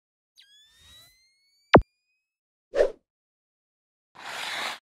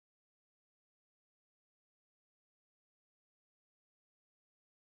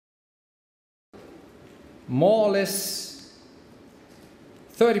more or less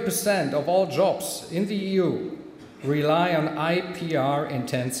 30% of all jobs in the EU rely on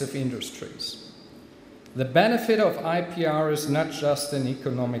IPR-intensive industries. The benefit of IPR is not just an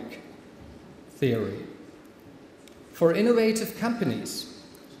economic theory. For innovative companies,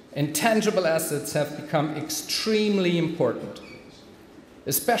 intangible assets have become extremely important,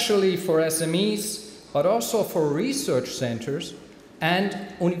 especially for SMEs, but also for research centers and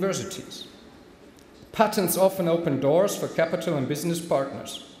universities. Patents often open doors for capital and business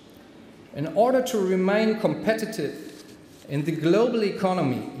partners. In order to remain competitive in the global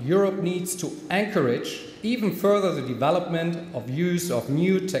economy, Europe needs to encourage even further the development of use of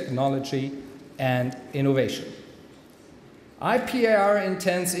new technology and innovation.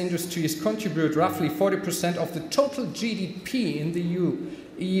 IPR-intense industries contribute roughly 40% of the total GDP in the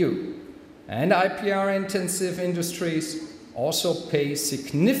EU. And IPR-intensive industries also pay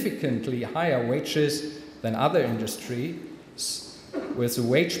significantly higher wages than other industries, with a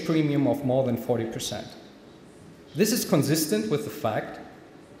wage premium of more than 40%. This is consistent with the fact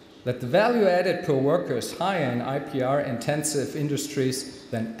that the value added per worker is higher in IPR-intensive industries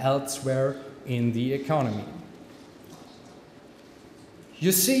than elsewhere in the economy.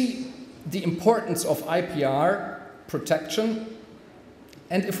 You see the importance of IPR protection,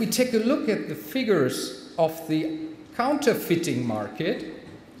 and if we take a look at the figures of the counterfeiting market,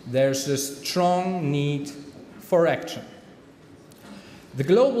 there's a strong need for action. The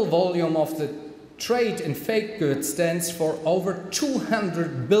global volume of the trade in fake goods stands for over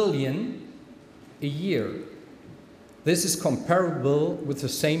 200 billion a year. This is comparable with the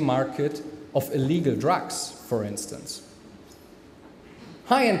same market of illegal drugs, for instance.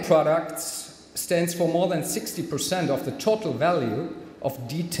 High-end products stands for more than 60% of the total value of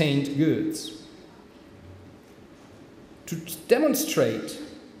detained goods. To demonstrate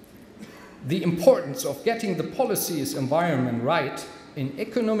the importance of getting the policies environment right, an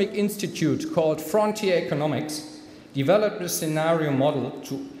economic institute called Frontier Economics developed a scenario model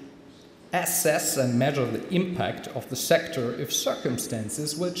to assess and measure the impact of the sector if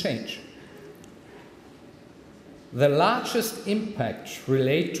circumstances will change. The largest impact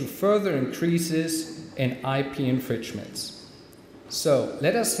relate to further increases in IP infringements. So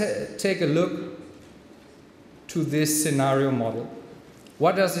let us take a look to this scenario model.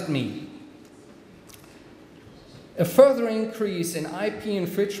 What does it mean? A further increase in IP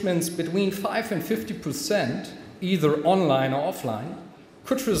infringements between 5 and 50%, either online or offline,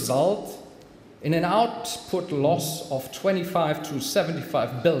 could result in an output loss of 25 to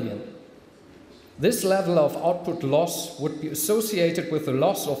 75 billion. This level of output loss would be associated with a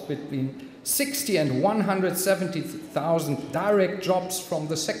loss of between 60 and 170,000 direct jobs from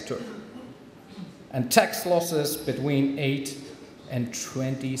the sector, and tax losses between 8 and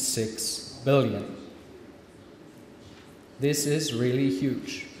 26 billion. This is really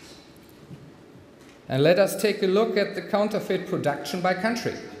huge. And let us take a look at the counterfeit production by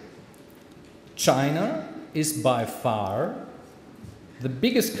country. China is by far the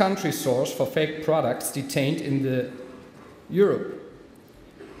biggest country source for fake products detained in Europe.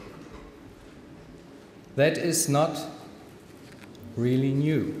 That is not really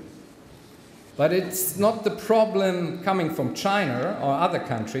new. But it's not the problem coming from China or other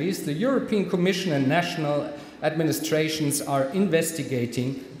countries. The European Commission and national administrations are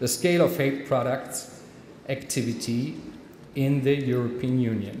investigating the scale of fake products activity in the European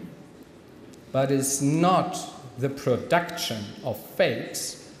Union. But it's not the production of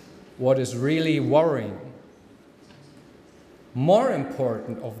fakes what is really worrying. More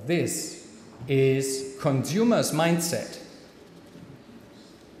important of this is consumers' mindset.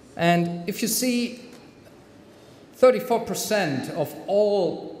 And if you see 34% of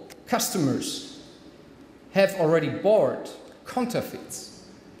all customers have already bought counterfeits,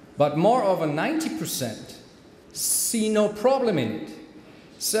 but moreover 90% see no problem in it.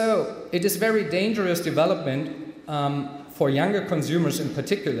 So it is very dangerous development for younger consumers in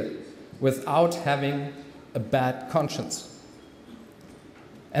particular, without having a bad conscience.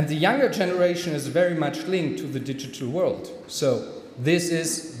 And the younger generation is very much linked to the digital world. So this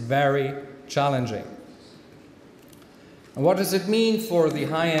is very challenging. And what does it mean for the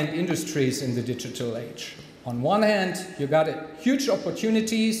high-end industries in the digital age? On one hand, you got huge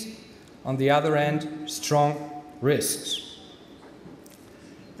opportunities. On the other hand, strong risks.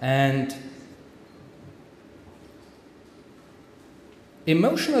 And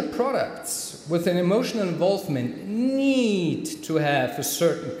emotional products with an emotional involvement need to have a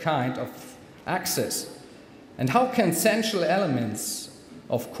certain kind of access. And how can essential elements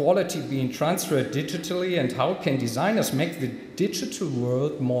of quality being transferred digitally, and how can designers make the digital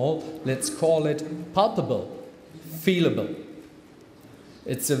world more, let's call it, palpable, feelable.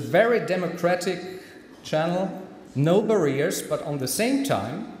 It's a very democratic channel, no barriers, but on the same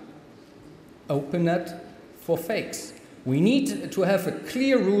time, open it for fakes. We need to have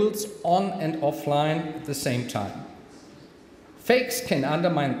clear rules on and offline at the same time. Fakes can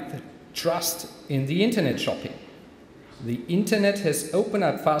undermine the trust in the internet shopping. The internet has opened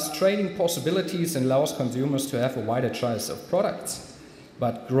up fast trading possibilities and allows consumers to have a wider choice of products.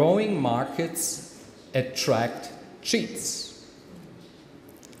 But growing markets attract cheats.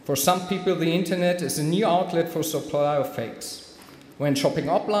 For some people, the internet is a new outlet for supply of fakes. When shopping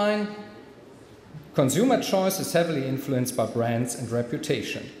offline, consumer choice is heavily influenced by brands and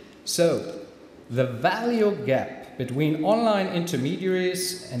reputation. So, the value gap between online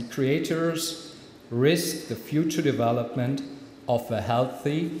intermediaries and creators risk the future development of a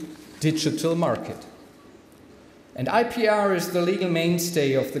healthy digital market. And IPR is the legal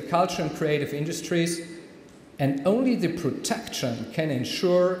mainstay of the culture and creative industries, and only the protection can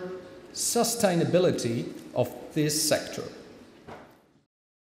ensure sustainability of this sector.